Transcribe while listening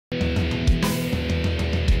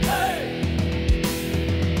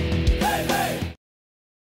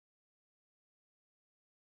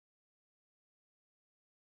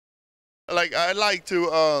like I like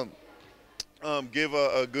to give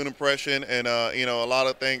a good impression, and you know, a lot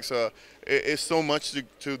of things. It's so much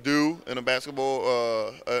to do in a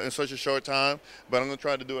basketball in such a short time, but I'm gonna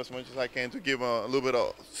try to do as much as I can to give a little bit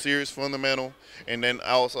of serious fundamental, and then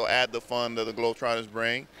I also add the fun that the Globetrotters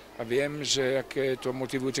bring. A viem, že aké je to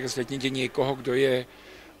motivujúce, keď stretnete niekoho, kto je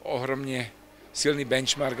ohromne silný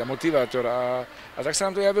benchmark a motivátor. A tak sa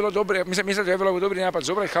nám to javilo dobre. My sa to javilo dobrý nápad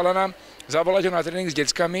zobrať chalana, zavolať ho na tréning s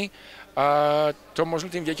deckami a to možno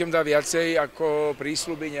tým deťom dá viacej ako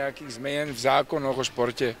prísľuby nejakých zmien v zákonoch o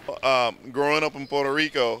športe. Growing up in Puerto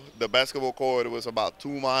Rico, the basketball court was about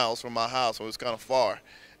 2 miles from my house, so it was kind of far.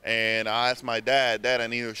 And I asked my dad, I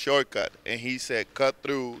need a shortcut. And he said, cut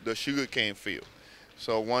through the sugarcane field.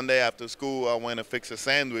 So one day after school, I went to fix a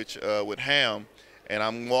sandwich with ham, and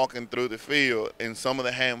I'm walking through the field, and some of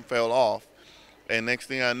the ham fell off. And next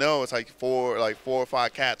thing I know, it's like four or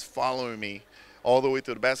five cats following me all the way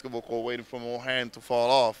to the basketball court, waiting for more ham to fall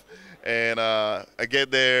off. And I get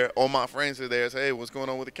there, all my friends are there. I say, hey, what's going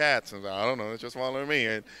on with the cats? And I don't know, it's just following me.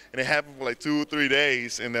 And it happened for like 2 or 3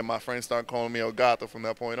 days, and then my friends start calling me El Gato from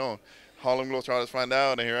that point on. Harlem Globetrotters find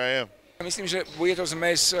out, and here I am. Myslím, že bude to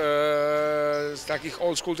zmes z takých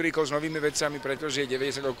old school trikov s novými vecami, pretože je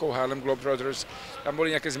 90 rokov Harlem Globetrotters. Tam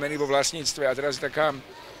boli nejaké zmeny vo vlastníctve a teraz je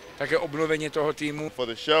také obnovenie toho týmu. For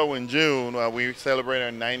the show in June, we celebrate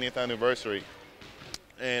our 90th anniversary.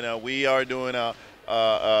 And we are doing a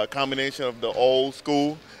combination of the old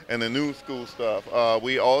school and the new school stuff.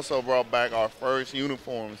 We also brought back our first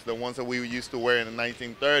uniforms, the ones that we used to wear in the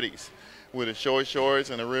 1930s. With the short shorts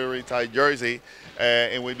and a really tight jersey,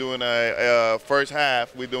 and we're doing a first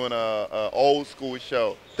half. We're doing a old school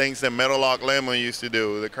show, things that Meadowlark Lemon used to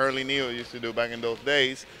do, that Curly Neal used to do back in those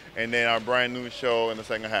days, and then our brand new show in the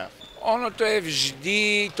second half. Ono to je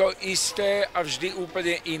vždy to isté a vždy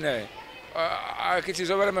úplne iné. A keď si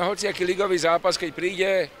zoberieme hociaký ligový zápas, keď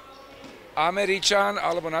príde Američan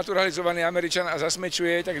alebo naturalizovaný Američan a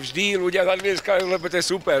zasmečuje, tak vždy ľudia zatlieskajú, lebo to je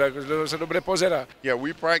super, to sa dobre pozerá. Yeah,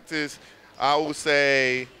 we practice. I would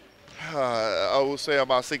say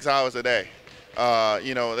about 6 hours a day.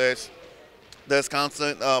 You know, there's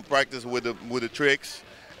constant practice with the tricks,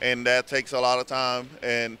 and that takes a lot of time.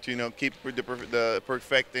 And you know, keep the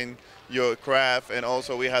perfecting your craft. And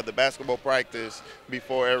also, we have the basketball practice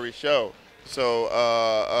before every show. So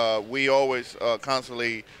we always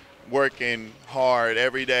constantly working hard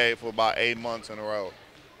every day for about 8 months in a row.